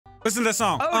Listen to this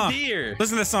song. Oh dear.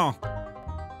 Listen to this song.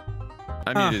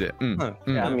 I muted it.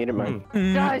 Yeah, I muted mine.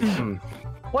 Guys,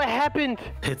 what happened?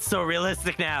 It's so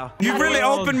realistic now. You really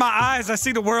opened my eyes. I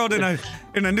see the world in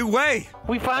a new way.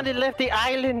 We finally left the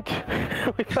island.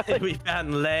 We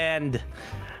found land.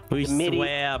 We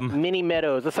swam. Mini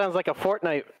Meadows. That sounds like a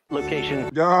Fortnite location.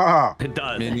 Yeah. It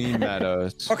does. Mini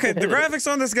Meadows. Okay, the graphics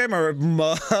on this game are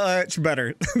much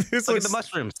better. Look at the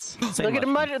mushrooms. Look at the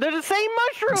mushrooms. They're the same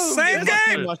mushrooms. Same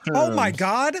game. Oh my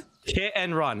god. Hit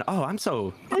and run. Oh, I'm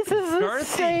so. This is girthy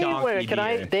insane. donkey Wait, can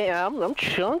I? deer. Damn, I'm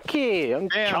chunky. I'm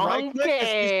Right click to see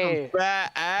chunky. some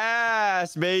fat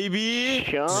ass, baby.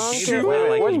 Chunky.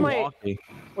 Like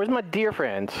Where's my deer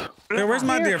friends? Yeah, where's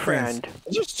my dear friend?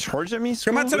 Just charge at me.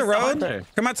 Come out to the road.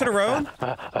 Come out to the road.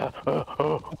 I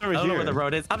don't know where the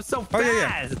road is. I'm so fast. Oh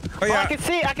yeah. Oh Oh, yeah. I can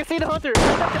see the hunter.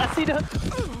 I see the hunter.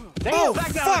 Damn. Oh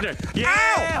Back down, fuck! Hunter. Yeah,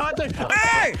 Ow! Hunter.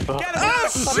 Hey! Get him. Oh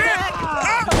shit!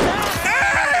 Attack!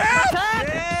 Hey!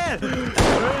 Yeah.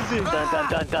 Where is he? Dun, dun,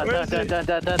 dun, dun, dun, dun, dun,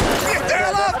 dun, dun, Get the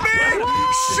hell off me!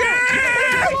 Shit!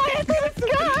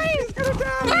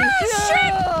 Oh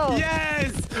shit! Yes.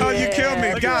 Oh, you killed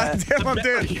me! God damn, I'm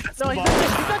dead. No, he's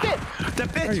not dead. The There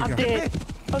bitch. you I'm go. dead.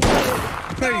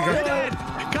 There you go.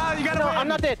 God, you gotta No, win. I'm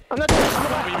not dead. I'm not dead. I'm Oh,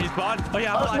 alive. you respawn? Oh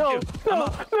yeah, I'm alive No, too. no, no.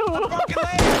 Broken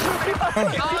leg.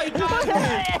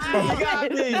 Oh, he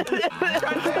got me. He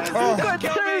got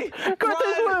me.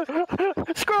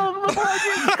 Squirrel, look behind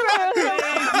you.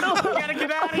 You gotta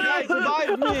get out of here. Revive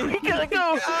me. We gotta go.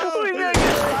 We gotta go.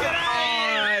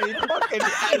 He fucking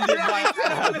ended my life.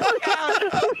 We gotta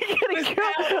go.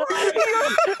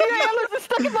 Your antlers are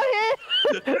stuck in my head.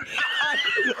 His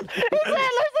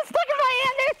antlers are stuck in my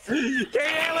antlers. Get your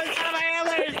antlers out of my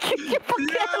antlers.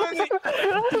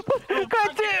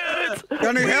 CaRtOoNz.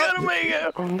 Y'all need We help? gotta make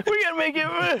it. We gotta make it.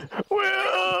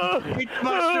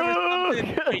 Mushroom or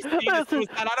something. He's seen a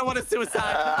suicide. I don't want a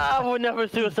suicide. I would never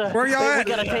suicide. Where y'all at?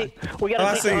 We gotta take Oh,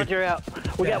 I the see you. hunter out.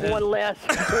 We got one last.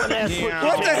 What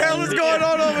the hell is going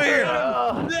on over here?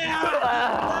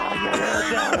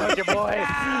 Hunter boy.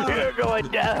 You're going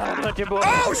down, Hunter boy.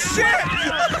 Oh shit!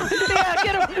 Yeah,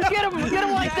 get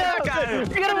him wiped out.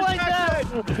 Get him wiped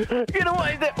out. Get him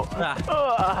wiped out.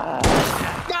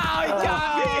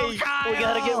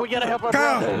 We gotta help our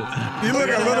Kyle, brother. you look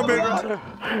a little bit.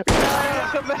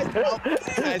 Come back.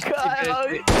 Kyle,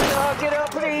 get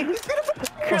up, please.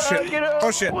 Oh shit! Get up,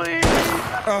 Oh shit! please.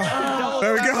 Oh,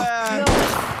 there we go.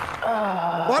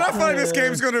 Why do I find this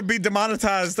game's gonna be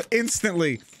demonetized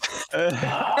instantly?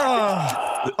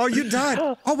 Oh, you died.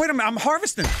 Oh wait a minute, I'm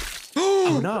harvesting.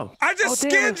 Oh no. I just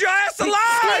damn skinned it. your ass He alive.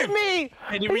 scared me.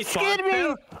 Can you He respawn scared me.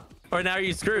 too? Or now are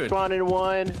you screwed? Spawn in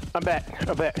one. I'm back.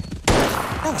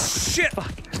 Oh shit!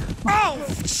 Oh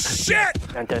shit!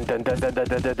 Dun, dun, dun, dun, dun, dun,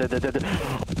 dun, dun, dun, dun, dun.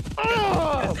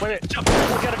 Oh, wait. We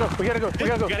gotta go. We gotta go.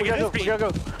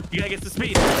 You gotta get the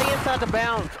speed. Stay inside the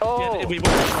bounds. Oh. Yeah, we won't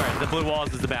anywhere. The blue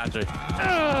walls is the boundary.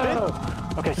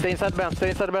 Okay, stay inside the bounds.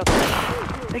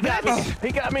 He got me.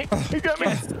 He got me.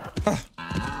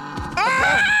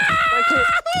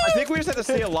 I think we just have to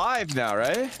stay alive now,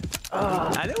 right?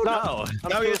 I don't know.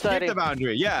 Now we just keep the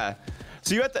boundary. Yeah.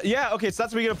 So you have to. Yeah. Okay. So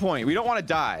that's where we get a point. We don't want to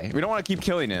die. We don't want to keep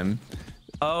killing him.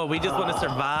 Oh, we just want to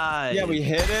survive. Yeah, we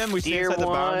hit him. We stay Tier inside the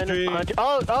boundary. 1.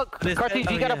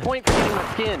 CaRtOoNz, you got a point for getting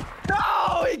my skin.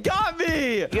 No, he got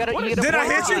me. You got a Did I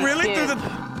point hit for you getting really skin. through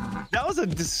the? That was a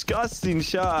disgusting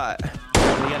shot.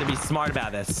 We gotta be smart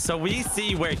about this. So we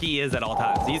see where he is at all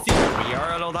times. Do you see where we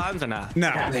are at all times or not?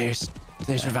 No. They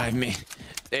survived me.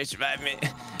 They survived me.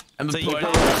 I'm So you You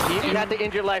had to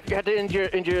end your life. You had to end your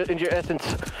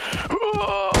essence.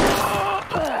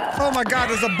 Oh my God!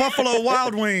 There's a buffalo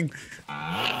wild wing.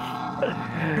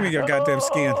 Give me your goddamn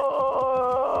skin.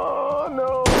 Oh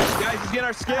no! Guys, let's get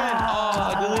our skin.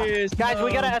 Oh, Delirious. Guys,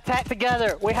 we gotta attack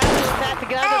together. We have to attack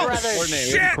together, Oh, brothers. Coordinate.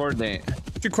 We shit. have to coordinate.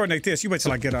 You coordinate this. You wait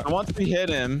till I get up. And once we hit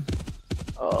him,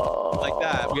 like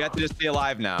that, we have to just stay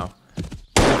alive now.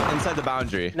 Inside the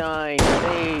boundary. 9,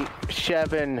 8,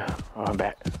 7. Oh, I'm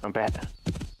back.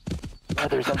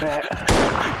 Brothers, I'm back.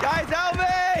 Guys, help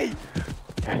me!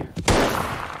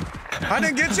 I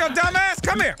didn't get your dumb ass.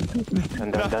 Come here.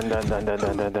 Dun, dun, dun, dun, dun, dun,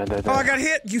 dun, dun, dun, dun. Oh, I got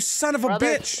hit. You son of a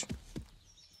Brothers. bitch.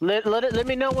 Let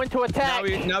me know when to attack.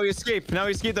 Now we escape. Now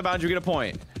we escape the boundary. We get a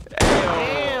point.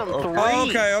 Damn, 3. Oh,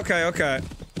 okay.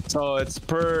 So it's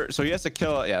per. So he has to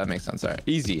kill. Yeah, that makes sense. All right,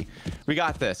 easy. We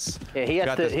got this. Yeah, he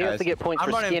has to get points I'm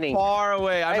for running skinning. far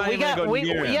away. I'm Hey, not we even got, gonna go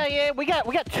near him. yeah, we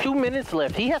got 2 minutes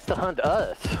left. He has to hunt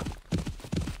us.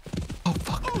 Oh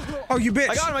fuck. Oh, you bitch.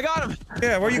 I got him.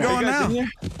 Yeah, where you going now?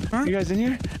 Huh? You guys in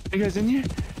here? Are you guys in here?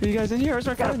 Where's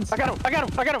my friends? I got him. I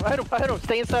hit him.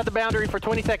 Stay inside the boundary for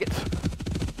 20 seconds.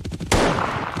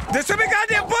 There's too many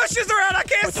goddamn bushes around. I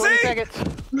can't 20 see. seconds.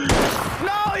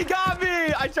 No, he got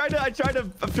me. I'm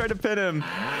trying to pin him.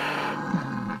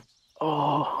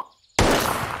 Oh.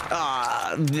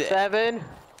 7, 7,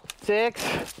 6,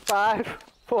 5,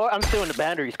 4. I'm still in the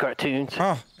boundaries, CaRtOoNz.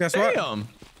 Oh, guess what? Damn.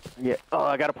 Yeah. Oh,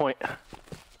 I got a point.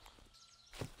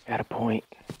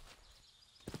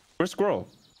 Where's Squirrel?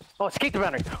 Oh, escape the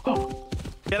boundary. Oh.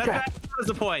 Yeah, that was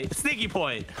a point. Sneaky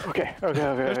point. Okay. Bro,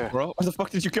 where the fuck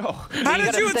did you go? How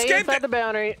did you stay escape inside the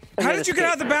boundary? How did you get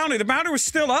out of the boundary? The boundary was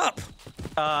still up.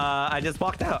 I just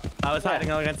walked out. I was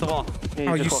hiding against the wall.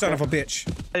 Oh, you son of a bitch.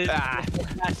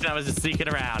 I was just sneaking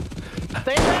around.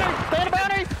 Stay in the boundary. Stay in the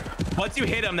boundary. Once you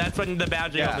hit him, that's when the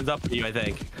boundary opens up for you, I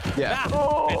think. Yeah. Okay,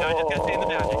 no, I just gotta stay in the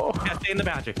boundary. Gotta stay in the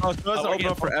boundary. Oh, it doesn't open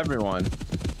up for everyone.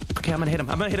 Okay, I'm gonna hit him.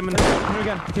 I'm gonna hit him in the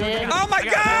Yeah. Oh my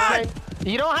God!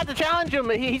 You don't have to challenge him.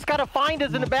 He's got to find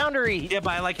us in the boundary. Yeah,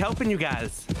 but I like helping you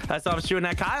guys. That's why I was shooting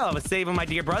at Kyle. I was saving my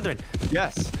dear brethren.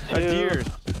 Yes. 2, Deer.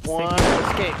 1,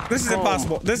 escape. This is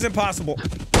impossible. This is impossible.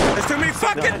 There's too many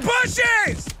fucking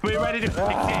bushes! We ready to escape?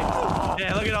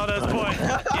 Yeah, look at all those points.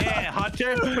 Yeah,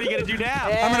 Hunter, what are you gonna do now?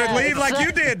 Yeah. I'm gonna leave like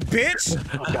you did, bitch!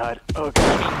 Oh God. Oh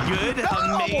God. Good,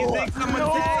 amazing. Someone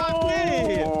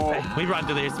save me. We run,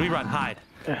 Delirious. We run. Hide.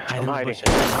 I'm hiding.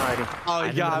 Oh,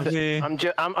 you got me.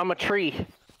 I'm a tree.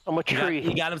 I'm a tree.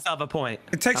 He got himself a point.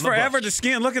 It takes I'm a forever bush. to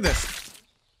skin. Look at this.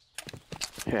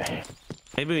 Okay.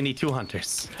 Maybe we need 2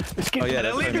 hunters. Oh, yeah.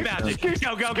 Then leave the boundary.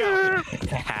 Go, go, go. Here we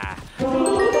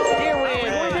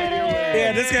did it.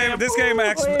 Yeah, this game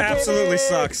absolutely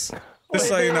sucks. Just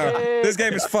so you know, this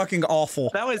game is fucking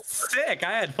awful. That was sick.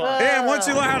 I had fun. Yeah, once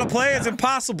you learn how to play, it's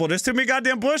impossible. There's too many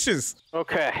goddamn bushes.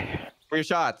 Okay. For your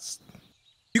shots.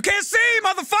 You can't see,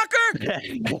 motherfucker!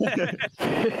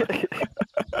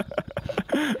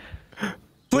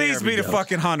 Please be the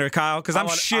fucking hunter, Kyle, because I'm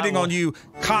shitting on you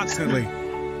constantly.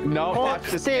 No,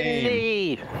 watch this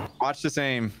aim. Watch this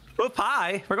aim. Hoof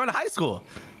high. We're going to high school.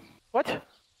 What?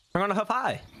 We're going to Hoof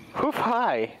high. Hoof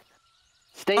high.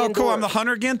 Stay Oh, indoors. cool. I'm the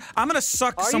hunter again. I'm gonna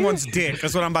suck someone's dick.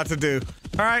 That's what I'm about to do.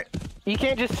 All right. You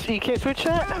can't switch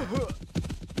that?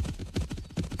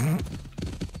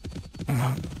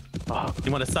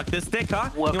 You want to suck this dick, huh?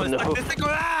 Welcome you to want to suck this dick?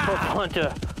 Hoof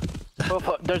Hunter.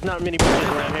 There's not many bushes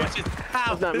around here.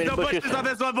 Ow, there's no bushes on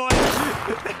this one, boys.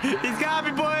 He's got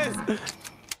me, boys.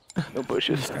 No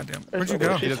bushes. Goddamn. Where'd you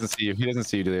go? He doesn't see you. He doesn't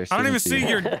see you, Delirious. I don't even see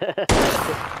your.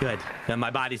 Good. Then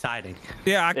my body's hiding.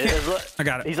 Yeah, I can't. I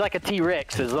got it. He's like a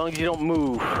T-Rex. As long as you don't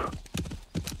move,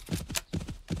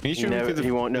 Can you shoot me through the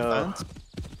he won't know. fence?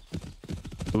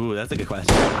 Ooh, that's a good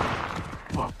question.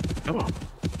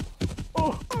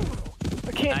 Oh,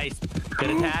 I can't. Nice.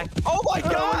 Good attack. Oh my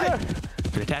God!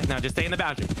 Good attack. Now just stay in the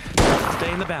boundary.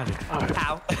 Stay in the boundary.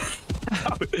 Ow.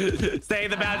 Stay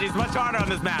in the boundary. It's much harder on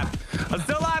this map. I'm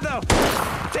still alive though.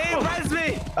 Team, res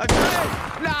me. I'm good.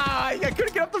 Nah, I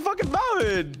couldn't get up the fucking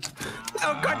mountain.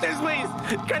 Oh, CaRtOoNz, please.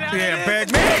 Come down. Yeah,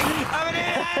 beg me.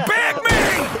 Beg me.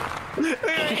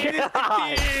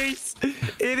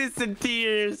 Innocent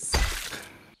tears.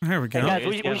 There we go. Guys,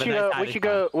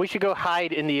 we should go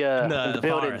hide in the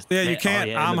building. Forest. Yeah, you can't.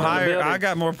 Oh, yeah, I'm in the higher. building. I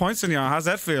got more points than y'all. How's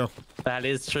that feel? That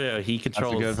is true. He That's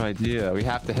controls. a good idea. We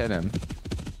have to hit him.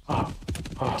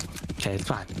 Okay, it's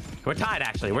fine. We're tied,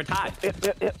 actually. We're tied.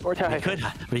 Yep, we're tied.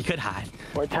 We could hide.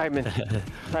 We're timing.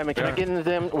 Timing. Can I get into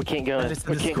them? We can't go in. That is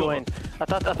We the can't school. go in. I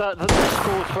thought the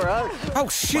school was for us. Oh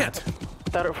shit! I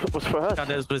thought it was for us.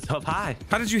 CaRtOoNz was up high.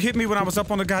 How did you hit me when I was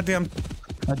up on the goddamn?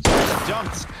 I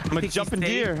jumped. I'm a jumping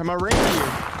deer. I'm a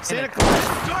reindeer. Santa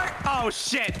Claus. Oh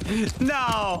shit!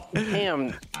 No!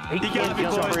 Damn. He got can't me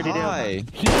jump going already down. high.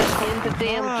 He is in the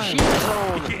damn cheat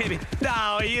zone.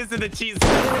 No, he is in the cheat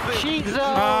zone. Cheat zone.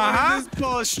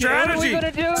 Uh-huh. Strategy. What are we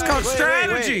gonna do? It's called Wait,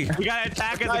 strategy. We gotta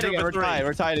attack as a group of 3.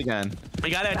 We're tied again. We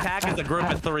gotta attack as a group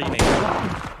of 3, man.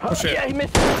 Oh shit! Yeah, he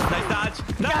missed. Nice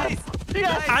dodge. Nice.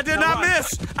 Yes. I did not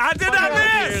miss. I did not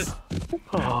miss.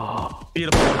 Oh,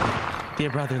 beautiful. Dear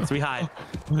brothers, we hide.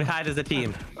 We hide as a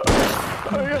team.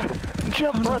 Oh, yeah.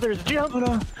 Jump, brothers, jump.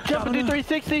 Jump and do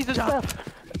 360s and stuff.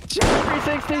 Jump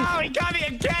 360s. Oh, he got me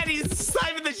again. He's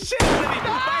sniping the shit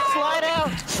out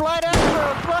of me. Slide out,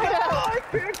 bro. Slide out.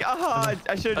 Oh,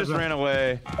 I should have just ran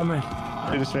away.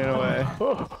 I just ran away.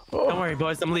 Don't worry,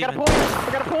 boys. I'm leaving. I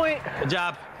got a point. Good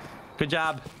job. Good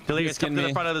job. Delirious, come to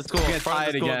the front of the school. Front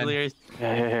of the school, Delirious.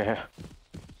 Yeah.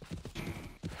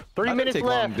 3 minutes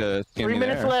left. 3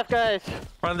 minutes left, guys.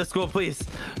 Front of the school, please.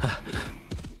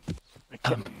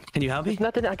 Can you help me?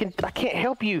 Nothing. I can't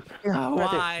help you.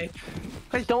 Why?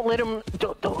 Don't let him.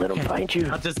 Don't let him find you.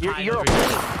 I'll just You're hide a over point.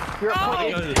 here. You're a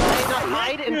point.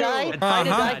 Hide and die. Hide and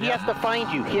die. He has to find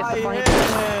you. He has to find you.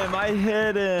 I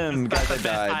hit him. That's Guys, the I best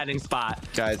died. hiding spot.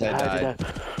 Guys, I died. I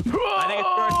think it's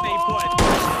first 8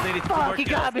 points. Fuck, he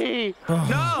got me.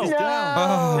 No.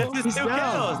 No. This is 2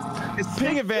 kills. It's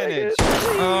ping advantage.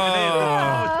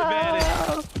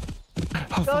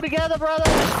 Go together,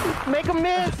 brother. Make him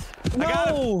miss.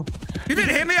 No. You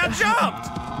didn't hit me. I jumped.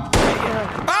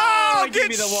 Oh, Give get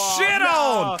me the wall. shit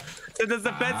No. on. Does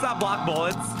the fence not block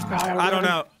bullets? I don't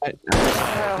know.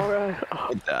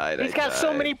 I died. He's got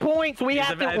so many points. We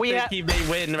have to. I think he may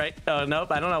win, right? Oh,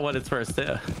 nope. I don't know what it's first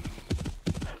to.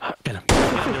 Get him.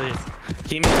 Delirious.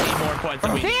 He may need more points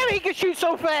than we. Damn, he can shoot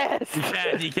so fast.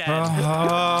 He can.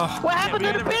 What happened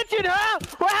to the pitching, huh?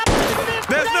 What happened to this?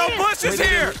 There's no bushes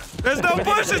here. There's no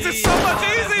bushes. It's so much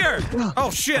easier. Oh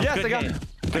shit. Yes, I got him.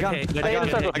 I got him. Stay in the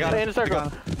circle. Stay in the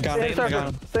circle. Stay in the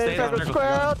circle. Stay in the circle.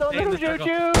 Squirrel, don't let him shoot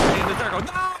you. Stay in the circle.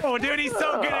 No, dude, he's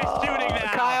so good at shooting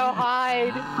now. Kyle,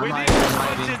 hide. We need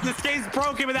more bushes. This game's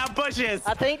broken without bushes.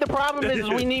 I think the problem is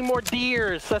we need more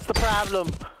deers. That's the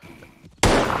problem.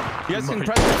 You guys can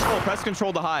press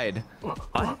control to hide.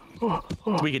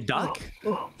 What? We can duck?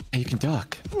 Hey, you can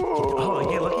duck. Oh,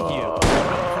 yeah, look at you.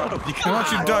 Why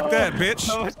don't you duck that, bitch?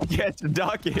 Yeah, it's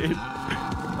ducking.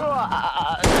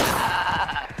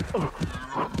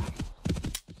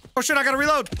 Oh shit, I gotta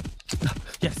reload.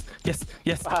 Yes.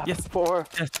 4,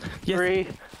 Yes. 3,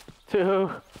 2,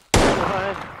 1.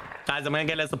 Guys, I'm gonna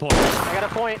get us a point. I got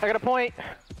a point.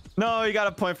 No, you got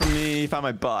a point from me. You found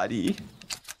my body.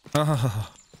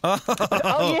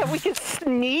 Oh yeah, we can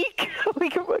sneak. We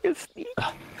can fucking sneak.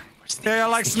 Yeah, I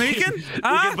like sneaking?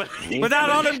 Huh? Without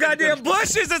all them goddamn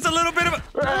bushes, it's a little bit of a...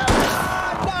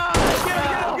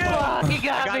 He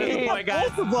got me. Point, guys.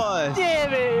 Both of us.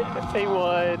 Damn it. He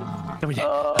won. No, we did.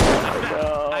 Oh,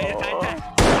 I attacked back.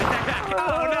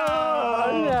 Oh, no.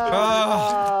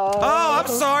 Oh, I'm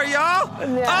sorry, y'all.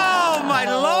 Oh, my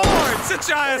Lord. Sit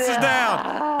your asses down.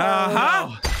 Uh-huh.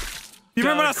 You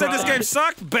remember when I said this game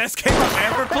sucked? Best game I've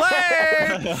ever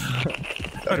played.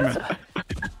 Wait a minute.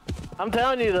 I'm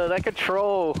telling you though, that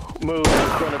control move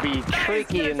is gonna be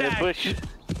tricky in the bush.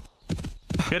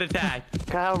 Good attack.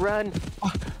 Kyle, run.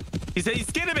 He said he's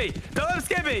skinning me. Don't let him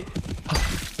skin me.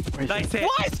 Nice hit.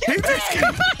 Why? He just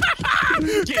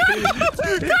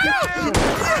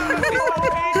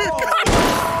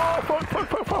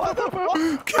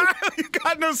Kyle, you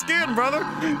got no skin, brother.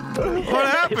 What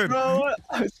happened?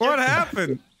 What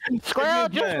happened? Squirrel,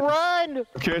 just run. I'm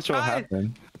curious what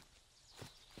happened.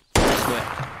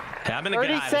 Hey, I'm in a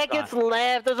 30 seconds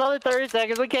left. There's only 30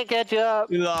 seconds. We can't catch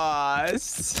up. We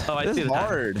lost. Oh, I this see is the time.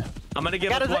 hard. I'm gonna give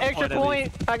Got us us an 1 extra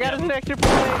point. point. I got us an extra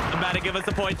point. I'm about to give us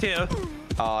a point too.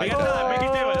 Oh, We got time. We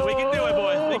can do it. We can do it,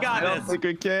 boys. We I got don't this. think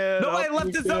we can. No, I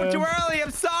left this zone too early.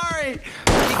 I'm sorry. You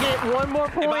get one more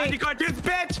Hey, behind you, point. CaRtOoNz,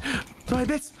 bitch. Do I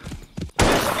miss?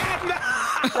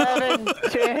 7,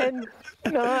 10,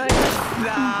 9.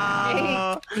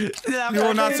 No. You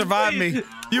will not survive me.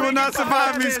 You will not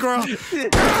survive me, Squirrel.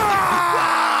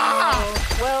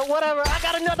 Well, whatever. I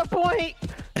got another point.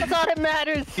 That's all that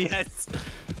matters. Yes.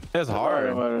 It's hard.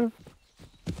 He won.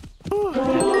 Oh,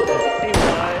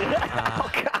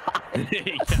 God.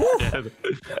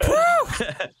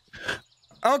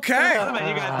 Okay. I mean,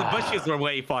 you guys, the bushes were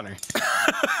way funner.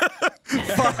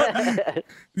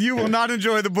 You will not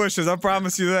enjoy the bushes. I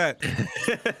promise you that.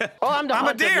 Oh, I'm the I'm a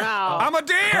hunter deer. now. I'm a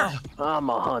deer. I'm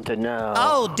a hunter now.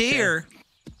 Oh, deer.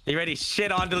 You ready to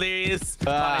shit on Delirious?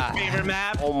 On his favorite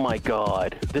map? Oh my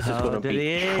God. This is gonna be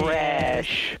Delirious.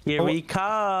 trash. Here we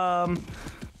come.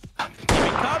 Here we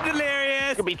come, Delirious.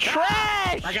 It's gonna be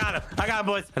trash. I got him. I got him,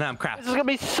 boys. And I'm crap. This is gonna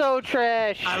be so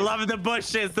trash. I love the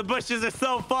bushes. The bushes are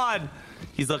so fun.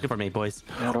 He's looking for me, boys.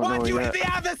 I don't know Why'd you where hit me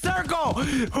out of the circle?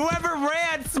 Whoever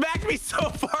ran smacked me so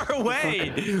far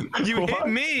away. You hit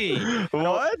me.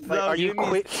 What? Like, are you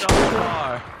quick? So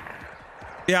far.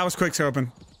 Yeah, I was quick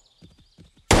scoping.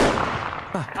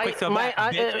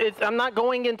 I'm not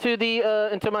going into the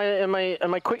into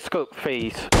my quick scope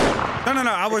phase. No.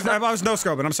 I was no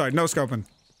scoping. I'm sorry, no scoping.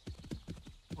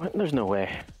 What? There's no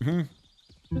way.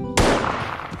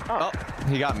 Oh,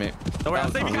 he got me. Don't worry,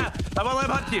 I'll save you, Kyle. I won't let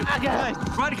him hunt you.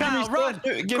 Run, Kyle, run.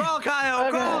 Crawl, Kyle,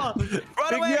 crawl.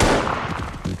 Run away. Hit him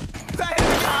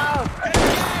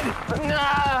again. No!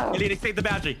 I need to save the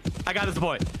boundary. I got this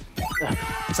point.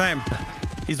 Same.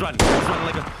 He's running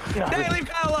like a... Hey, leave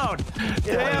Kyle alone.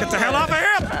 Get the hell off of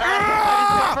him!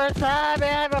 My first time,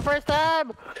 man. My first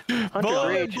time. Hunter's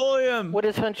Rage. Bully him. What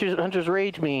does Hunter's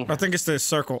Rage mean? I think it's the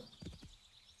circle.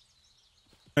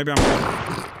 Maybe I'm...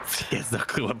 He has no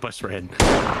clue what bush we're in.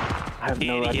 I have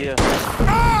no idea.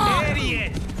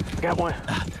 Idiot! I got one.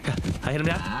 I hit him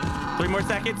down. 3 more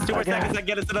seconds. 2 more seconds. I can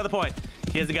get us another point.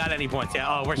 He hasn't got any points yet.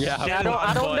 Oh, we're shit. I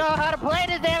don't know how to play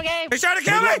this damn game. He's trying to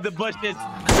kill me. The bushes. He's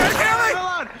trying to kill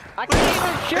me. I can't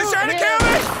even shoot. He's trying to kill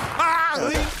me. Ah.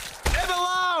 Leave him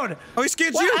alone. Oh, he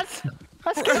skinned you.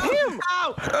 I scared him.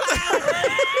 Ow!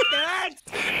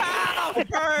 Ow! It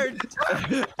hurts!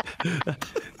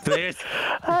 Please.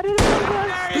 How did I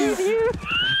skin you?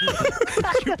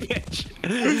 You bitch.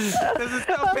 This is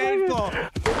so painful.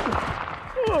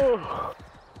 Oh.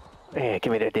 Man,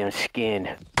 give me that damn skin.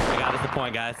 I got us the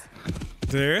point, guys.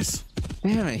 Delirious.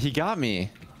 Damn it, he got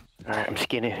me. All right, I'm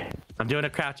skinning. I'm doing a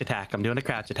crouch attack. Crouch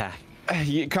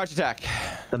attack.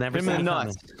 They'll never Him see in the me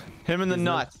nuts. Him in the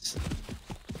nuts.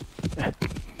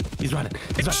 He's running.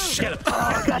 Get him.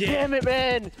 Oh, God damn it,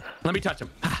 man. Let me touch him.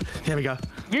 There we go.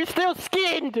 You're still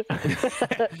skinned.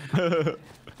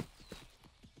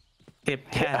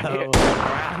 Tiptoe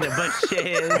around the bushes.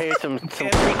 Here's some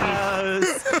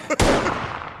creepies.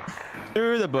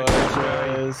 Through the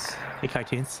bushes. Hey,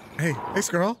 CaRtOoNz. Hey,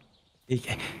 Squirrel. Hey,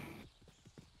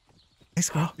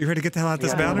 Squirrel. You ready to get the hell out of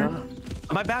this boundary?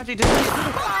 My boundary just...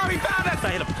 Oh, he found us! I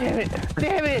hit him.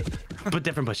 Damn it. But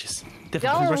different bushes.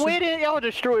 Y'all are winning. Y'all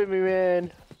destroyed me,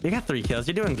 man. You got 3 kills.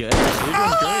 You're doing good. You're doing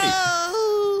great.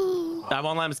 I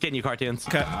won't let him skin you, CaRtOoNz.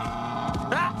 Okay.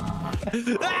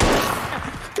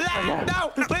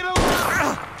 No! Leave him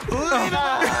alone! Leave him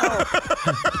alone!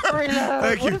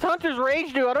 Reload. What does Hunter's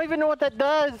Rage do? I don't even know what that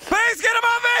does. Please get him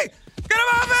off me! Get him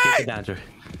off me! Get down, Drew.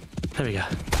 There we go.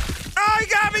 Oh, he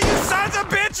got me, you sons of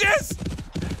bitches!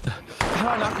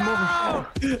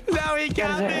 No, he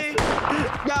got me!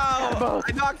 No!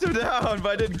 I knocked him down,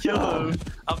 but I didn't kill him.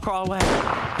 I'll crawl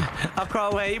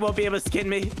away. He won't be able to skin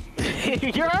me.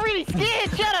 You're already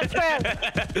skinned. Shut up, man.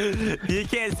 You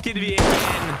can't skin me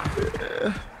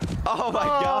again. Oh my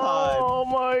god. Oh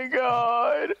my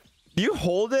god. Do you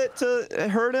hold it to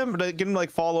hurt him, to get him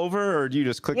like fall over, or do you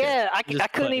just click it? Yeah, I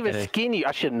couldn't click even it. skin you.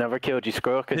 I should have never killed you,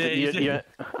 Squirrel, because I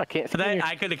can't skin you.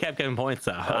 I could have kept getting points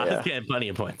though. I was getting plenty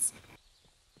of points.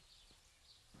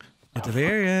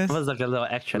 Delirious. It was like a little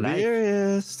extra life.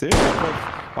 Delirious. Dude,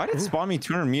 why did it spawn me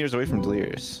 200 meters away from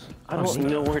Delirious? I don't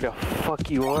know where the fuck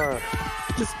you are.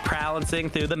 Just prancing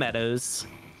through the meadows.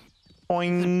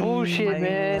 Boing. Bullshit,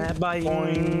 man.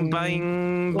 Boing,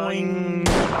 boing, boing,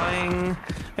 boing.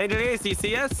 Hey, Delirious, do you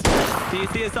see us? Do you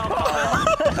see us all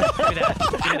coming?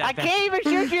 I can't even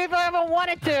shoot you if I ever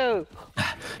wanted to.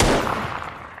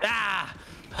 Ah!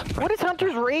 What does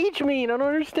Hunter's Rage mean? I don't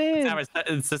understand.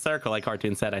 It's a circle, like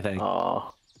CaRtOoNz said, I think.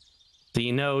 Oh. So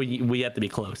you know we have to be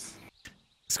close.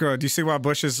 Squirrel, do you see why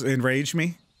bushes enraged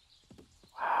me?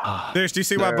 Do you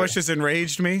see why bushes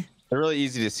enraged me? They're really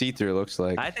easy to see through, it looks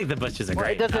like. I think the bushes are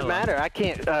great. It doesn't matter. I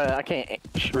can't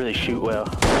really shoot well.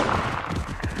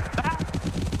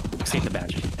 See the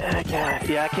badge.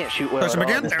 Yeah, I can't shoot well. Push him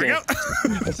again. There we go.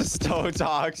 This is so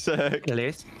toxic.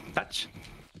 Delirious. Touch.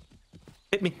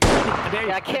 Hit me.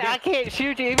 Yeah, I can't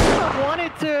shoot you even if I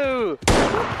wanted to.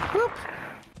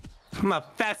 I'm the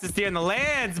fastest deer in the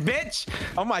lands, bitch.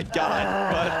 Oh my god.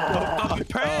 I'm a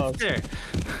prankster.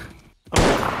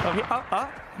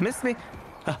 Missed me.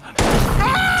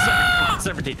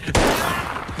 Serpentine.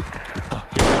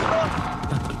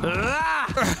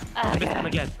 Missed him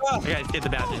again. Okay, get the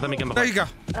boundary. Let me get my. There you go.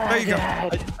 There you go.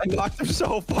 I knocked him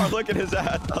so far. Look at his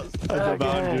ass.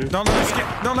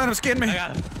 Don't let him skin me. I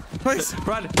got him. Please.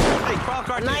 Run. Hey, crawl,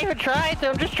 CaRtOoNz. I'm not even trying to.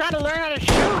 I'm just trying to learn how to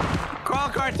shoot. Crawl,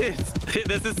 CaRtOoNz.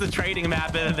 This is the trading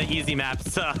map and the easy map.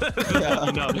 So you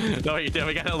know what you're doing.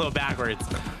 We got it a little backwards.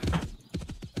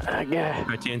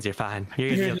 CaRtOoNz, you're fine. You're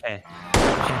gonna be okay.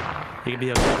 You're gonna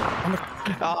be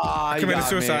okay. Committed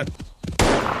suicide.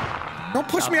 Don't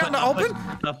push me out in the open.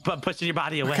 I'm pushing your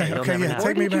body away. Okay, okay, yeah.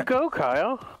 Where did you go,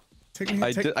 Kyle?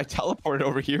 I teleported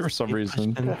over here for some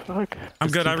reason. I'm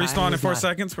good. I respawned in 4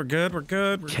 seconds. We're good. We're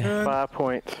good. We're good. 5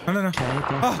 points. No.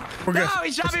 Oh, we're good. No,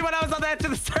 he shot me when I was on the edge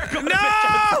of the circle.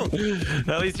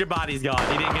 No! At least your body's gone.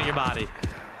 He didn't get your body.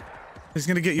 He's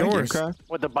gonna get yours.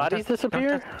 Would the bodies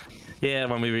disappear? Yeah,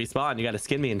 when we respawn, you gotta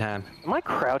skin me in time. Am I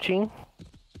crouching?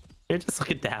 You're just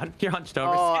looking down. You're hunched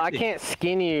over. Oh, I can't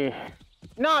skin you.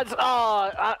 No, it's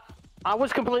I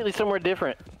was completely somewhere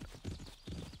different.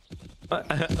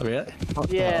 Really?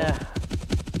 Yeah.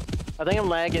 I think I'm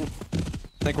lagging.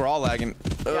 I think we're all lagging.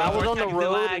 Yeah, I was on the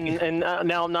road and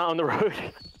now I'm not on the road.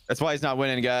 That's why he's not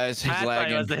winning, guys. He's That's why he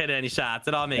lagging. wasn't hitting any shots.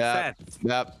 It all makes sense.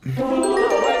 Yep.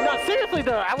 No, seriously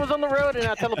though, I was on the road and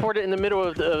I teleported in the middle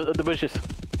of the bushes.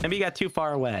 Maybe you got too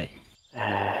far away.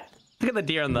 Look at the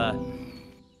deer on the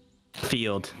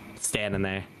field standing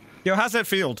there. Yo, how's that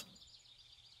field?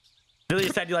 Billy,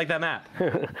 you said you like that map.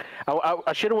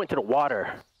 I should have went to the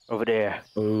water over there.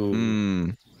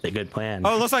 Ooh. A good plan.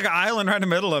 Oh, it looks like an island right in the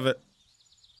middle of it.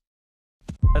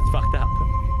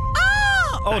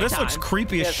 Oh, this looks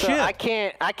creepy as so shit.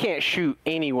 I can't shoot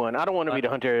anyone. I don't want to be the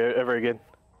hunter ever again.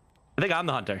 I think I'm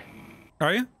the hunter.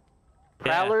 Are you?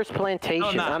 Prowler's Plantation.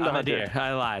 Oh, no, I'm the I'm a hunter. deer.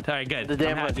 I lied. All right, good. The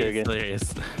damn I'm happy hunter it's again.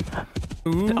 Delirious.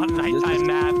 Ooh. On nighttime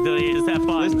map, Delirious, have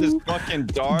fun. This is fucking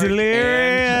dark.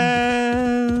 Delirious.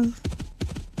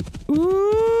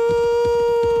 Ooh.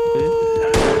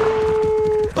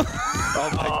 Oh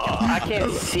my god. I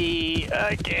can't see.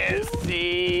 I can't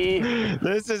see.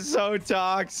 This is so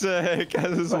toxic.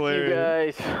 This is Fuck you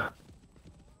hilarious. guys.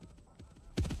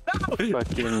 Fucking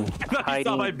I hiding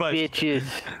saw my bush. bitches.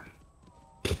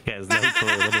 He has no clue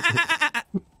what it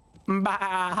is.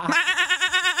 Bah.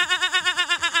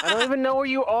 I don't even know where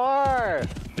you are.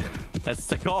 That's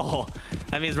the goal.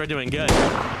 That means we're doing good.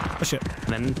 Oh shit.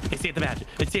 And then I see at the boundary.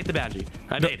 I see at the boundary.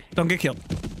 I made. Don't get killed.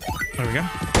 There we go.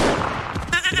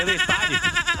 Delirious, behind you.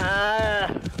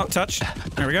 Oh, touch.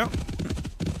 There we go.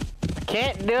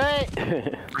 Can't do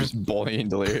it. Just bullying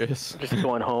Delirious. Just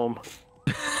going home.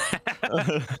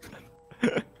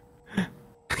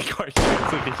 Of course,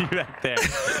 look at you back there.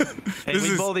 Hey, This we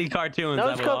is- bullied CaRtOoNz.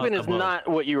 No scoping is not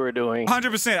what you were doing.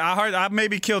 100%. I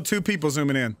maybe killed 2 people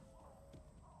zooming in.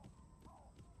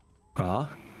 Crawl.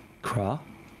 Crawl.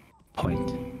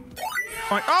 Point.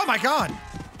 Oh my god.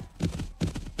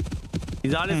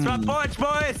 He's on his front porch,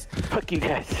 boys. Fuck you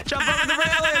guys. Jump over the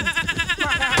railings.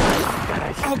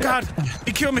 Oh god.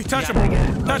 He killed me. Touch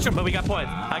him. Touch him. But we got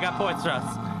points. I got points for us.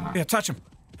 Yeah, touch him.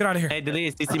 Get out of here. Hey,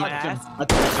 Delirious, do you see my ass? I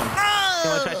touched him. You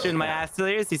want to try shooting my ass,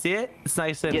 Delirious? Do you see it? It's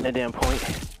nice and... Getting a damn point.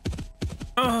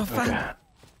 Oh, fuck. Okay.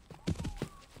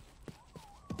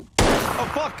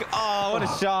 Oh fuck! Oh, what a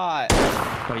shot!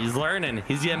 Oh, he's learning.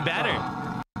 He's getting better.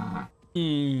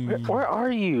 Where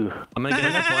are you? I'm gonna get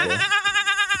in for you.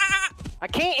 I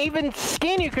can't even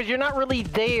skin you because you're not really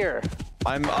there.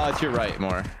 I'm to your right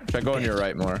more. Try going to your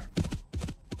right more.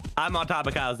 I'm on top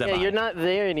of Kyle's dead Yeah, body. you're not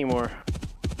there anymore.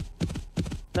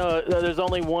 No, there's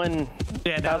only one.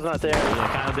 Yeah, Kyle's not there. Yeah,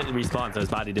 Kyle didn't respawn, so his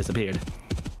body disappeared.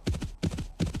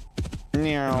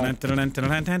 Meow. He's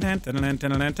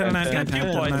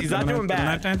not doing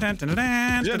bad.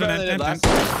 Just better than last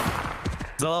time.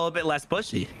 He's a little bit less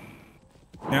pushy.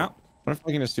 Yeah. What if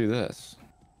I can just do this?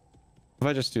 If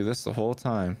I just do this the whole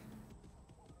time?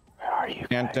 Where are you?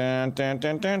 Dun, Guys? dun, dun,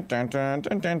 dun, dun, dun, dun,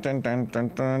 dun, dun, dun, dun, dun, dun,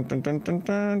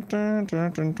 dun, dun, dun,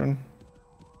 dun, dun, dun.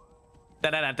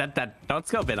 Don't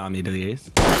scope it on me, Delirious.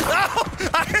 Get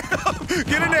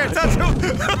in there. Touch him.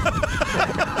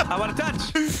 I want to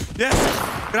touch. Yes.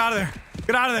 Get out of there.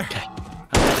 Get out of there.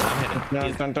 I'm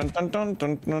hitting. Dun, dun, dun, dun,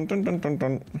 dun, dun, dun, dun, dun,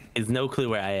 dun. He has no clue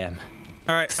where I am.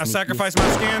 All right. I sacrificed my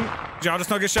skin. Y'all just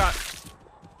don't get shot.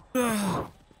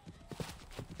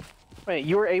 Wait,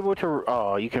 you were able to.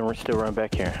 Oh, you can still run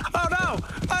back here. Oh no!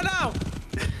 Oh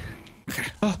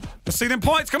no! Let's see them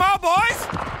points. Come on, boys.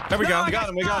 There we go. We got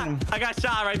him. We got him. I got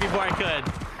shot right before I could.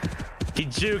 He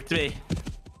juked me.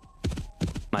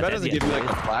 That doesn't give you like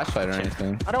a flashlight or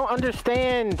anything. I don't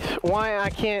understand why I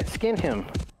can't skin him.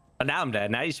 But now I'm dead.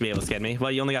 Now you should be able to skin me.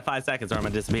 Well, you only got 5 seconds or I'm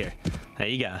gonna disappear. There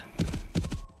you go.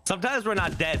 Sometimes we're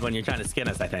not dead when you're trying to skin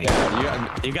us, I think.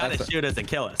 Yeah, You gotta shoot us and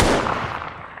kill us.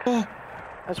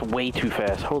 That's way too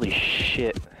fast. Holy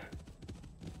shit.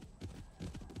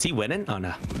 Is he winning? Oh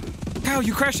no. Kyle,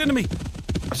 you crashed into me.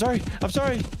 I'm sorry. I'm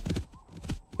sorry.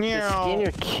 Skin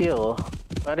your kill.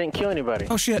 I didn't kill anybody.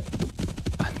 Oh shit.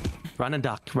 Run and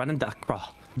duck. Run and duck.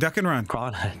 Crawl. Duck and run. Crawl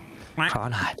and hide. Crawl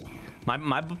and hide.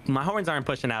 My horns aren't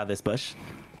pushing out of this bush.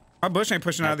 My bush ain't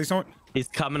pushing out of these horns. He's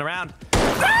coming around.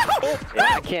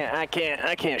 Yeah, I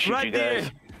can't shoot Right you guys.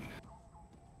 there.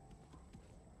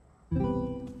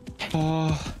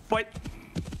 Oh, Wait.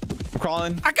 I'm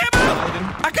crawling. I can't move.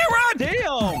 Hiding. I can't run.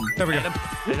 Damn. There we go.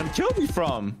 Hit him. Killed me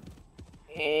from.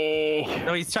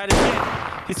 No, he's trying to skin.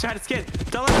 He's trying to skin.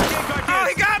 Don't let him skin, Oh, CaRtOoNz.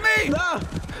 he got me. No.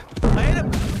 I hit him.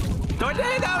 Don't hit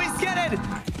him. No, he's skinned.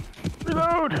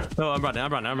 Reload. Oh, I'm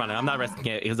running. I'm not risking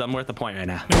it because I'm worth the point right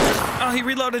now. Oh, he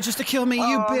reloaded just to kill me.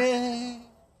 You bitch.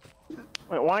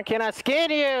 Wait, why can't I skin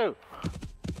you?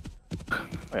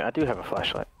 Wait, I do have a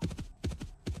flashlight.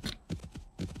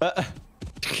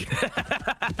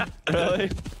 Really?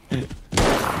 No,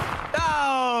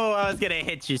 I was gonna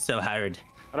hit you so hard.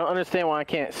 I don't understand why I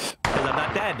can't. Because I'm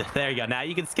not dead. There you go. Now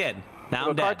you can skin. Now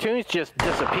I'm dead. CaRtOoNz just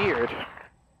disappeared.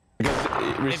 Because it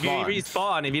If you respawns.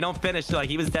 respawn, if you don't finish, like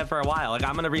he was dead for a while. Like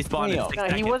I'm gonna respawn in 6 No,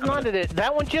 seconds. he wasn't onto it.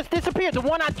 That one just disappeared. The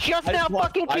one I just now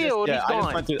fucking killed, he's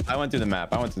gone. I went through the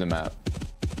map. I went through the map.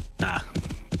 Nah.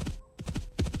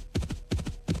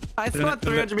 I spawned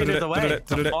 300 meters away.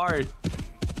 It's a far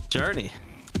journey.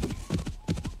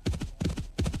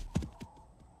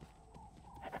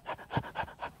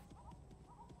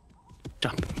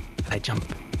 Jump. I jump.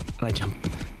 And I jump.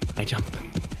 I jump.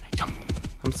 And I jump.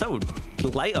 I'm so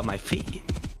light on my feet.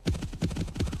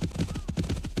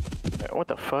 What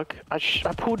the fuck? I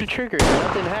pulled the trigger and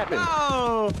nothing happened.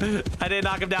 Oh! I didn't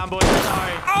knock him down, boys. I'm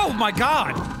sorry. Oh my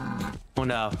god! Oh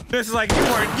no. This is like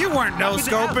you weren't no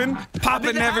scoping,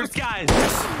 popping never. Guys.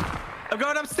 I'm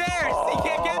going upstairs. You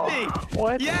can't get me.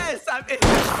 What? Yes, I'm in the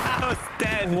house,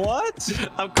 dead. What?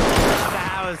 I'm going out the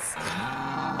house.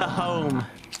 The home.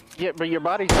 Yeah, but your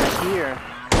body's right here.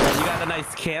 You got a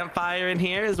nice campfire in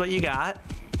here, is what you got.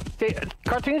 See,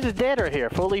 CaRtOoNz is dead right here.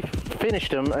 Fully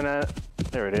finished him, and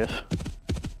there it is.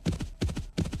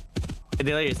 Hey,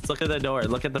 Delirious, look at the door.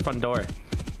 Look at the front door.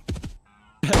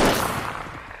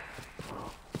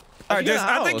 All right,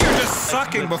 I think you're just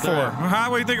sucking before. Huh?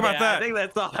 What do you think about that? I think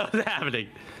that's all that was happening.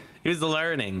 He was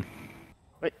learning.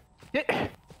 Wait.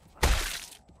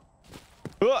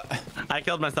 I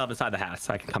killed myself inside the house,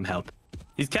 so I can come help.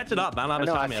 He's catching up. I don't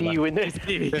know how I much see time you in there.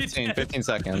 15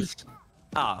 seconds.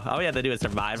 All we have to do is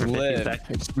survive for 15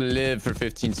 seconds. Just live for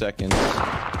 15 seconds.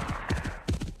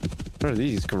 What are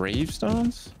these,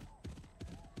 gravestones?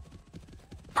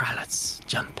 Alright, let's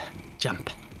jump.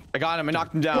 I got him. I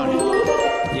knocked him down.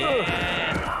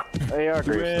 Yeah. They are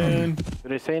great. Did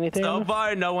they say anything? So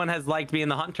far, no one has liked being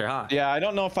the hunter, huh? Yeah, I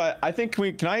don't know if I think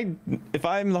if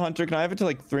I'm the hunter, can I have it to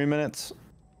like 3 minutes?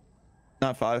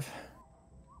 Not 5.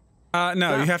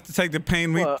 No, you have to take the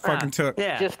pain we fucking took.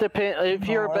 Yeah. Just depend. If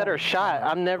you're a better shot,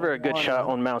 I'm never a good shot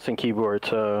on mouse and keyboard,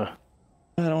 so.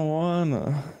 I don't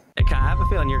wanna. I have a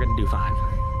feeling you're gonna do fine.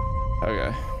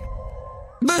 Okay.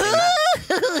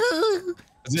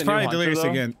 It's probably Delirious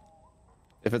again.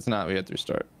 If it's not, we have to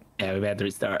restart. Yeah, we had to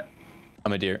restart.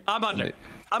 I'm a deer. I'm under.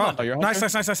 Oh, you're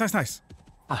Nice.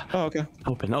 Oh, okay.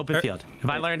 Open field. Have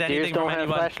I learned anything Deers don't from have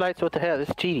anyone? flashlights? What the hell? This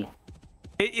is cheating.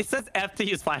 It says F to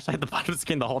use flashlight at the bottom of the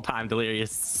screen the whole time,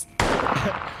 Delirious.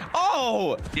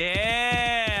 Oh!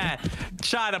 Yeah!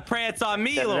 Try to prance on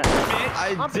me, little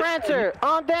bitch. I'm Prancer.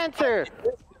 I'm Dancer.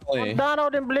 I'm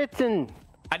Donald and Blitzen.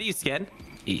 How do you skin?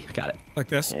 E, got it. Like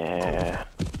this. Yeah.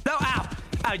 No, ow!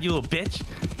 Ow, you little bitch. You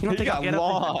don't He think I'll got get up?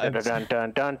 launched. Dun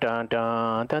dun dun dun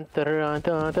dun dun dun dun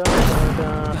dun dun.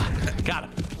 Got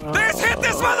him. This hit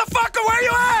this motherfucker. Where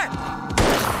you at?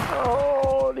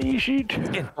 Holy shit.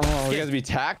 Skin. Oh, we gotta be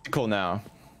tactical now.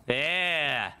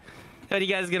 Yeah. What are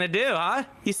you guys gonna do, huh?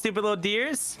 You stupid little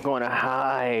deers? I'm gonna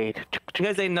hide. You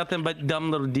guys ain't nothing but dumb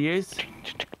little deers.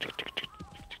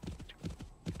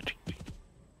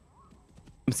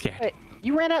 I'm scared. Hey,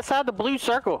 you ran outside the blue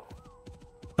circle.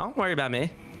 Don't worry about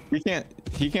me. He can't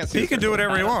see. He can do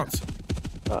whatever he wants.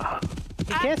 You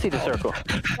can't see the circle.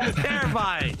 That's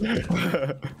terrifying.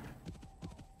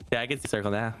 Yeah, I can see the circle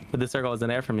now, but the circle wasn't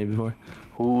there for me before.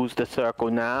 Who's the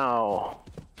circle now?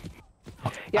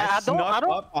 Yeah, I don't.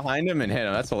 Up behind him and hit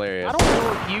him. That's hilarious. I don't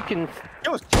know if you can. It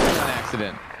was on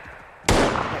accident.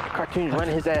 CaRtOoNz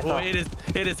running his ass Boy, off.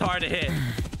 it is hard to hit.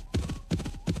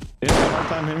 Yeah, hard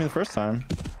time hitting me the first time.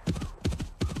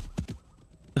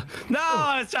 No,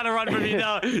 I was trying to run from you.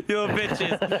 No, you little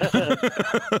bitches.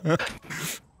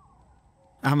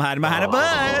 I'm hiding behind a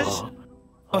bush.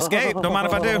 Escape. Don't mind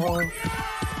if I do.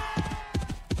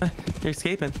 You're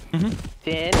escaping.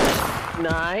 10,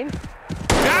 9.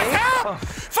 Guys, help!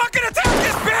 Fucking attack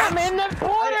this bitch! I'm in the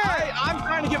corner. I'm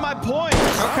trying to get my point.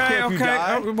 Okay.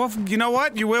 Oh, well, you know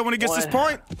what? You will when he gets this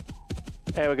point.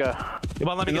 There we go. You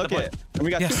won't let me get the point. And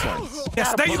we got 2 points.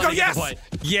 Yes, there you go. Let me get the Yes. point.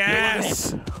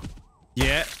 Yes.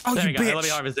 Yeah. Oh, There you you go. Let me bitch.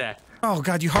 harvest that. Oh,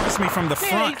 God, you harvested me from the Man, he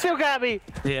front. still got me.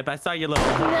 Yep, I saw your little.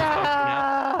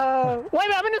 No. Wait a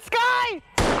minute, I'm in the sky.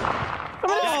 I'm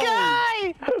in the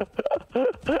sky.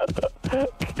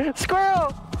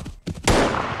 Squirrel.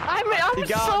 I'm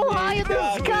so high in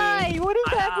the sky. What is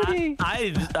happening?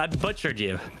 I butchered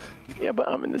you. Yeah, but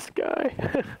I'm in the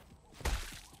sky.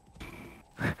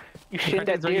 You sent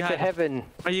that where you deer to hiding? heaven.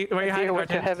 Where you Deer hiding, went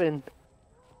to CaRtOoNz? heaven.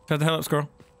 Shut the hell up, Squirrel.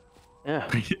 Yeah.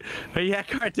 Where you at,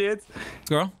 CaRtOoNz?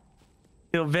 Squirrel?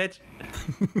 You little bitch.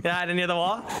 You hiding near the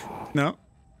wall? No.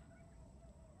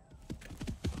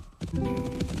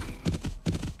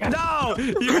 No!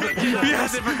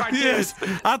 Yes! For CaRtOoNz. Yes.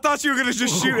 I thought you were gonna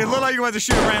just shoot. It looked like you wanted to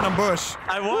shoot a random bush.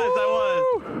 I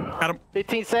was. Got him.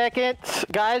 15 seconds.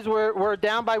 Guys, we're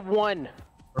down by 1.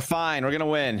 We're fine. We're gonna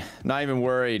win. Not even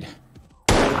worried.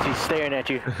 He's staring at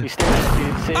you. He's staring at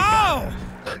you. 6, Oh!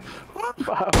 5,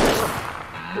 4,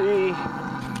 3,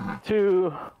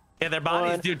 2. Yeah, their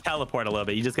bodies One. do teleport a little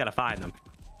bit. You just gotta find them.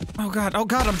 Oh, God. I'm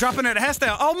dropping it.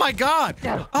 Hestale. Oh, my God.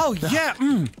 Oh, yeah.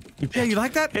 Yeah, you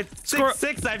like that? It's Squirrel.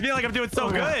 6-6. I feel like I'm doing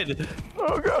so good.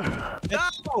 Oh, God. No!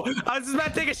 I was just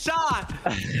about to take a shot.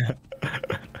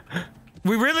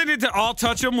 We really need to all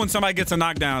touch him when somebody gets a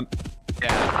knockdown.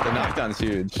 Yeah, the knockdown's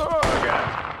huge. Oh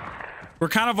god. We're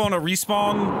kind of on a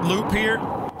respawn loop here.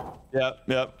 Yep.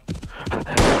 No!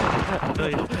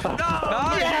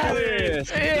 Yes!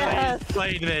 Yes!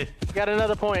 Played me. Got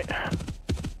another point.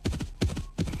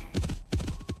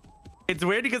 It's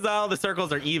weird because all the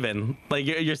circles are even. Like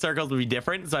your circles would be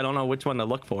different, so I don't know which one to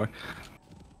look for.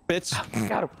 Bitch.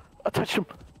 Got him. I touched him.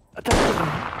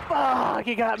 Fuck,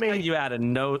 he got me. You had a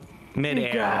note He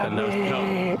mid-air got with a nose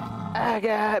cone. me. I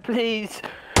got, please.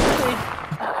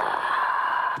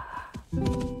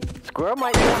 Squirrel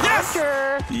might be a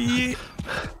hunter. Yeah.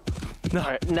 No. All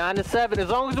right, 9 to 7. As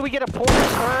long as we get a point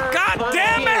per. God per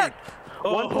damn skin. it!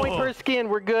 1 point per skin.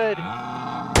 We're good.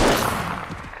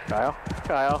 Kyle.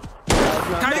 Kyle,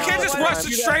 you can't just rush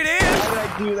it straight in. Why did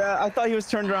I do that? I thought he was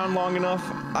turned around long enough.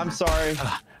 I'm sorry.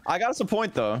 I got us a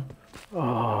point though.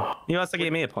 You also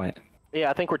gave me a point. Yeah,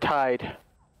 I think we're tied.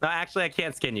 No, actually, I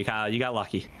can't skin you, Kyle. You got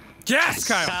lucky. Yes,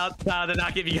 Kyle. Kyle did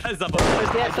not give you guys up.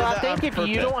 Oh, Yeah, so I that think on if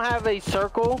you purpose. don't have a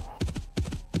circle,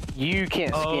 you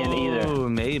can't skin either.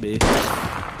 Maybe.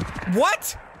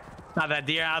 What? Not that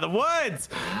deer out of the woods.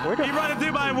 Where the You running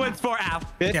through my woods for Al.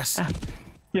 Bitch. Yes. Get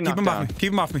Keep knocked him off down. me.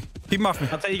 Keep him off me. Keep him off me.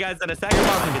 I'll tell you guys in a second if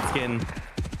I get skin.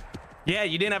 Yeah,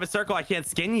 you didn't have a circle. I can't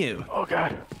skin you. Oh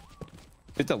god.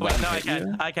 It's a Wait, left no, I hit you?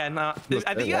 can. I can. I think you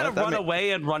that- gotta that run may-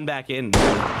 away and run back in.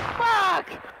 Fuck!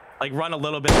 Like run a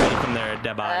little bit away from their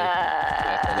dead body.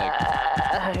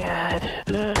 Oh god.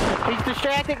 He's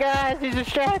distracted, guys. He's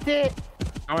distracted.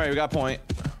 All right, we got a point.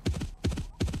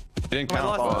 It didn't I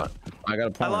count. lost but I got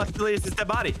a point. I lost Delirious' dead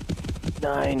body.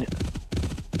 9.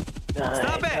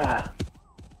 Stop it!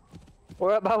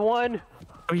 We're up by 1.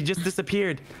 Oh, he just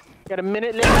disappeared. Got a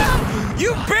minute left.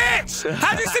 You bitch!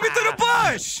 How'd you see me through the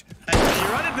bush? You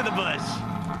run into the bush.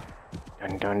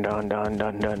 Dun dun dun dun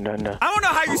dun dun dun. I don't know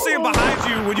how you see him behind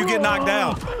you when you get knocked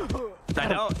down. I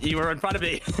know. You were in front of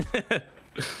me.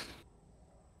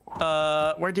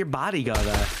 Where'd your body go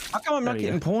though? How come I'm not There you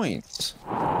getting points?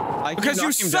 I keep Because you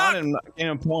knocking him suck. down and not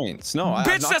getting points. No, I've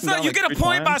Bitch, knocked that's him not. down You like get a 3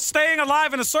 point by times. staying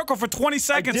alive in a circle for 20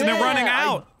 seconds and then did. running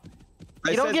out.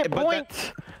 You don't said- get but that-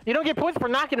 points. You don't get points for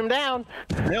knocking him down.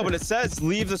 No, but it says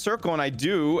leave the circle, and I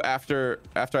do after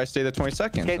I stay there 20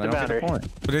 seconds. Escape and the I don't get a boundary.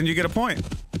 point. But then you get a point.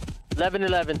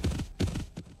 11-11.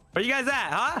 Where you guys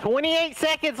at, huh? 28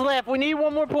 seconds left. We need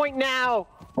 1 more point now.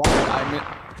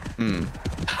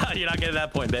 You're not getting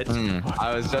that point, bitch.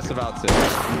 I was just about to.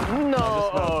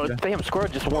 No. Damn, Squirrel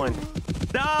just won.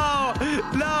 No,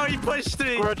 no, he pushed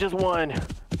me. Squirrel just won.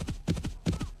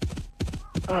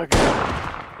 Oh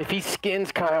god. If he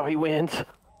skins Kyle, he wins.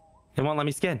 It won't let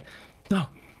me skin. No, I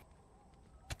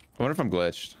wonder if I'm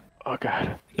glitched. Oh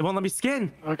god. it won't let me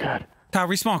skin. Oh god. Kyle,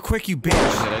 respawn quick, you bitch.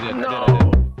 I did.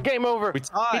 No. Game over. We He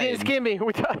tied. didn't skin me.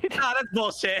 We tied. Nah, that's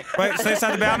bullshit. Wait, stay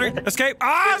inside the boundary. Escape.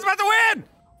 Ah, I was about to win.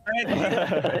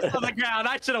 It's on the ground.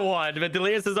 I should have won, but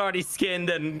Delirious is already skinned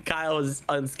and Kyle is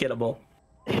unskinnable.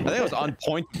 I think it was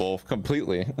unpointable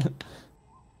completely.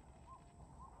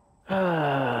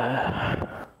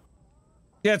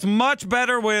 Yeah, it's much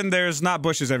better when there's not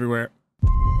bushes everywhere.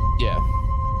 Yeah.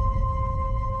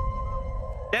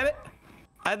 Damn it!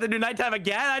 I have to do nighttime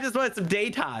again. I just wanted some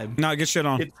daytime. No, get shit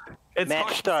on. It's Match hard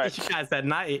to starts. see you guys at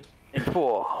night.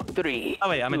 4, 3. Oh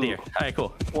wait, I'm a 2, deer. All right,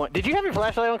 cool. 1. Did you have your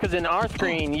flashlight on? Because in our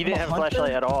screen, you didn't have a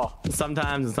flashlight at all.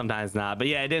 Sometimes and sometimes not, but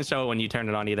yeah, it didn't show it when you turned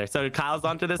it on either. So Kyle's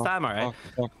onto this time, all right?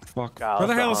 Fuck. Where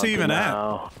the hell is he even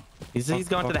at? He's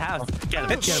going to the house.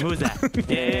 Get him. Who's that?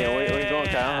 Yeah, where you going,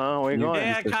 Kyle? Huh? Where you going?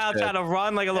 Yeah, Kyle tried to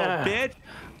run like a little Yeah. bitch.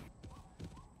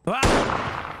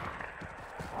 Ah!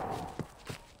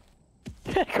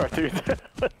 CaRtOoNz.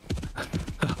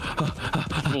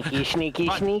 Sneaky,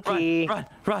 sneaky.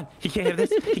 Run. He can't have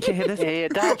this. He can't have this. Yeah,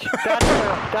 dodge.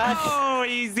 Oh,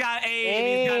 he's got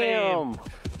aim. Damn.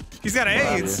 He's got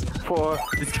AIDS. 4,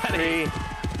 He's got 3, aim.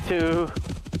 2, You guys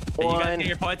 1. get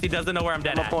your points. He doesn't know where I'm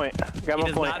dead Got my at. point. Got He my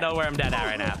does point. not know where I'm dead at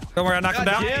right now. Don't worry, I knocked him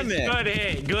down. Damn it. Good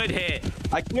hit. Good hit.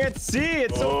 I can't see.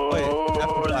 It's so. Wait,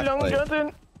 Oh, long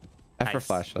Johnson. After Nice.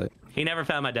 flashlight. He never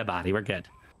found my dead body. We're good.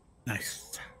 Nice.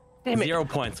 Damn it. 0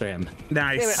 points for him.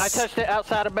 Nice. Damn it, I touched it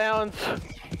outside of bounds.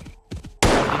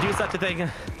 You do such a thing. Get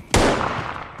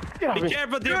off Be me.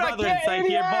 careful, dear Dude, I brethren. can't I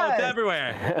hear bullets ADS.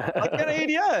 everywhere. I got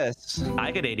ADS.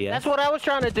 I could ADS. That's what I was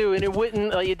trying to do, and it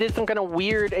wouldn't. It did some kind of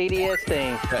weird ADS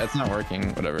thing. Yeah, it's not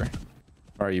working. Whatever.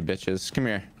 Where are you bitches? Come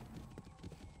here.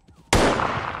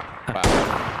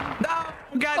 Wow. No,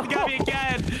 you guys got me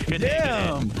again. You're taking it.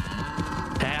 Damn.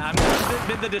 Hey, I'm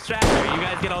been the distractor. You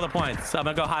guys get all the points. I'm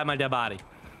gonna go hide my dead body.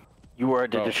 You are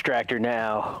the Bro. distractor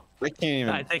now. I can't even.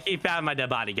 I think he found my dead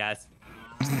body, guys.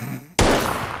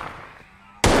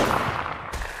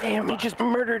 Damn, he just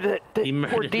murdered that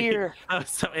poor deer. I was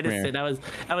so innocent.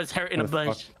 I was hurt in a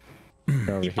bush.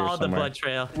 He followed the blood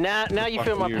trail. Now you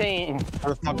feel my pain.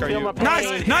 Where the fuck are you?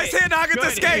 Nice hit, I get to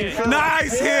escape.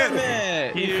 Nice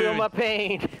hit. You feel my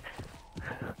pain.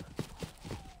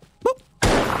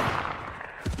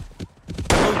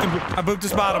 I booped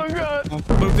his bottom. Oh, God.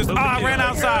 Booped his. Oh, I ran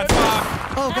outside.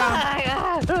 Fuck. Oh,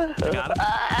 God. Got him.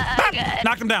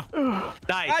 Knock him down.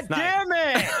 Nice. God damn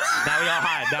it! Now we all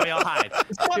hide. Now we all hide.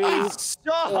 Fucking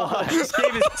stop! This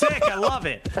game is sick. I love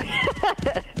it.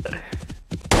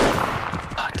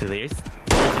 Delirious.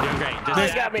 You're doing great.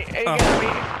 He got me. He got me.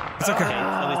 It's okay.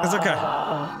 It's okay.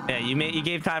 Yeah, you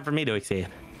gave time for me to exceed.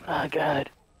 Oh, God.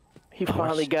 He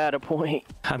finally got a point.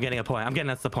 I'm getting a point. I'm getting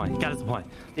us the point. Got us a point.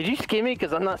 Did you skin me?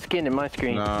 Because I'm not skinned in my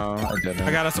screen. No, I didn't.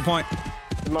 I got us a point.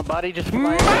 My body just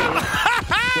flying.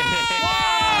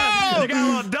 You got a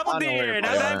little double deer.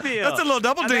 How'd that feel? That's a little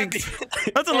double dink.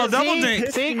 That's a little double dink.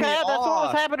 See, Kyle, that's what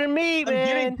was happening to me, man. I'm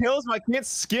getting kills, but I can't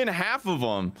skin half of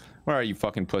them. Where are you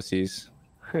fucking pussies?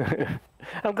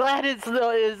 I'm glad it's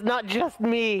not just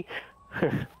me.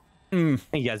 You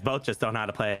guys both just don't know how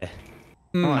to play.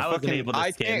 I wasn't able to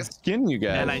I skin. can't skin you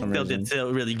guys. And I still did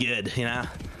really good, you know?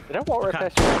 Did I wall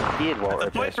refresh? I did wall That's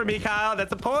a point refresh. for me, Kyle.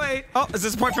 That's a point. Oh, is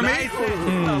this a point for me? Nice.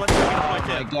 Oh, let's get a point, Oh my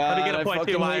too. God, Let me get a point,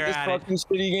 too, while you're this at it. fucking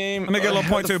shitty game. Let me get a little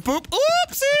point too. Poop.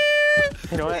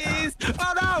 Oopsie. You know what? Please.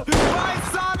 Oh, no.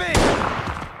 Bryce saw me.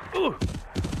 Ooh.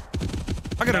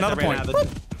 I got another point.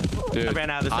 Dude, I ran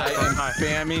out of the I stuff.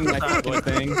 am spamming my fucking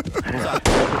thing.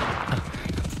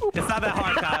 It's not that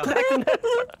hard, Kyle.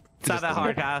 It's not that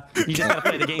hard, Kyle. You just gotta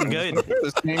play the game good.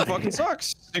 This game fucking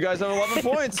sucks. You guys have 11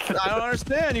 points. I don't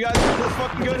understand. You guys are this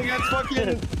fucking good against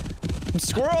fucking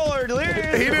Squirrel or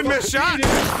Delirious. He didn't miss shots.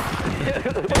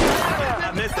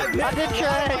 I missed it. I did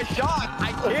try. My shot.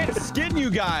 I can't skin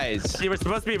you guys. You were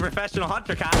supposed to be a professional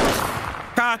hunter, Kyle.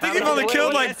 I think you've only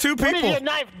killed like 2 What is people. your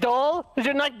knife dull? Is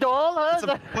your knife dull? It's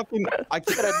a fucking. I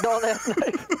Got a can't. dull ass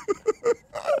knife.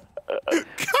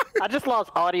 I just lost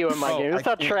audio in my game. That's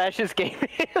how trash this game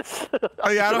is. Oh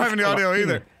yeah, I don't have any audio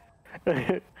either.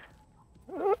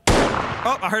 Oh,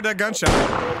 I heard that gunshot.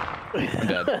 I'm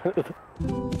dead.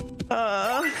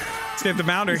 Let's get the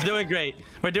boundary. We're doing great.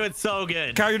 We're doing so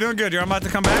good. Kyle, you're doing good. You're about to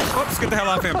come back. Oh, let's get the hell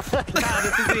off him. Kyle,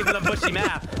 this isn't even a bushy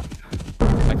map.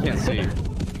 I can't see.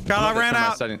 Kyle, I ran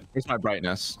out. Where's my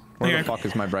brightness? Where Here. the fuck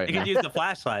is my You brightness? can use the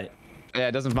flashlight. Yeah,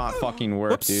 it doesn't not fucking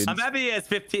work, Whoops. dude. I'm happy it's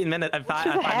 15 minutes.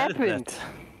 What happened?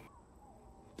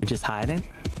 You're just hiding?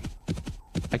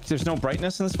 Like, there's no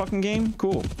brightness in this fucking game?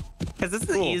 Cool. Because this is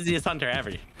the easiest hunter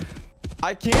ever.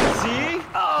 I can't see?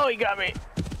 Oh, he got me.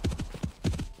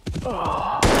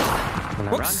 And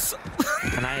I Whoops. run.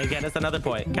 And I get us another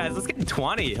point. Guys, let's get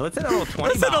 20. Let's hit a little 20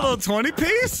 Let's hit a ball. little 20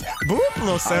 piece. Boop, a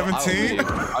little 17.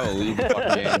 I will leave the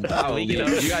fucking game. I will leave. You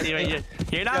guys,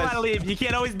 You're not allowed to leave. You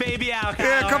can't always baby out, Kyle.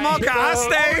 Yeah, come on, Kyle. I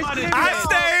stayed. I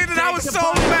stayed, and I was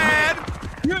so mad.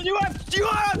 you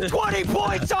have 20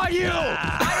 points on you.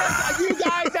 You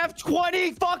guys have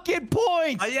 20 fucking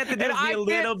points. All you have to do and is be a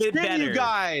little bit skin better. You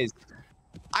guys.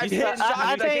 I think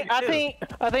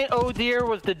Oh Deer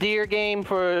was the deer game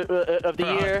for of the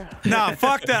year. Nah,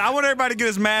 fuck that. I want everybody to get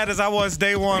as mad as I was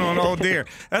day one on Old Deer.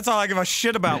 That's all I give a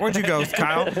shit about. Where'd you go,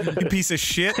 Kyle? You piece of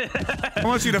shit. I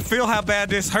want you to feel how bad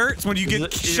this hurts when you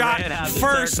get shot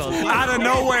first out of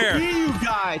nowhere. You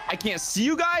guys. I can't see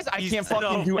you guys. I can't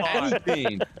fucking do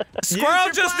anything. Squirrel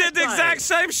just did the exact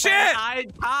same shit. I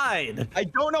died. I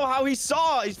don't know how he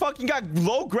saw. He's fucking got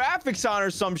low graphics on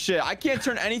or some shit. I can't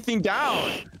turn anything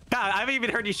down. God, I haven't even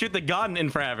heard you shoot the gun in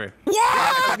forever.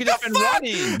 What? I've just been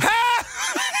running.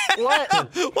 What?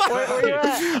 Where you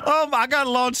at? Oh, I got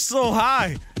launched so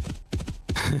high.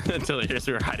 Until we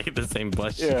were hiding in the same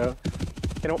bush. Yeah.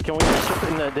 Can we just jump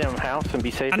in the damn house and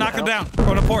be safe? I in the knocked him house? down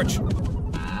on the porch.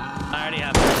 I already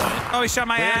have that point. Oh, he shot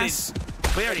my We already- ass.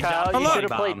 We already Kyle, jumped you look. the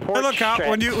should've played bomb. porch Hey, look, Kyle, track.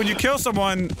 when you kill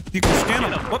someone, you can skin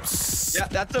them. Whoops. Yeah,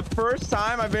 that's the first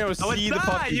time I've been able to Oh, it's see the not.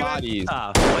 fucking You had- bodies.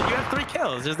 Oh, but you have 3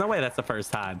 kills. There's no way that's the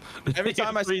first time. Every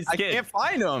time I can't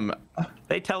find them.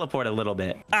 They teleport a little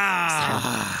bit.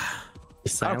 Ah.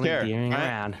 Silent care. deering I-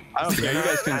 around. I don't care. You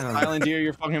guys can island deer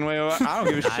your fucking way over. I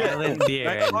don't give a shit. Island deer.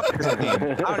 I don't want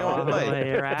to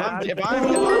play. If I'm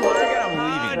working,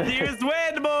 I'm leaving. Deers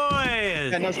win,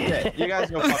 boys! Yeah, no shit. You guys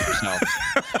go fuck yourself.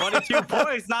 22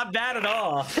 points, not bad at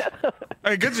all.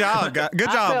 Hey, good job, guys. Good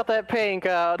I job. felt that pain,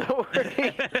 Kyle. Don't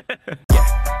worry.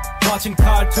 Watching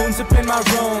cartoons up in my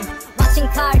room. Watching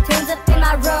cartoons up in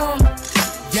my room.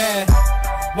 Yeah.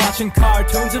 Watching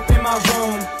cartoons up in my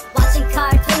room. Watching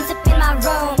cartoons up in my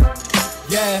room.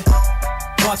 Yeah.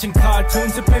 Watching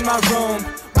cartoons up in my room.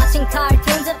 Watching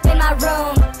cartoons up in my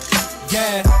room.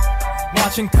 Yeah.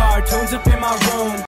 watching cartoons up in my room.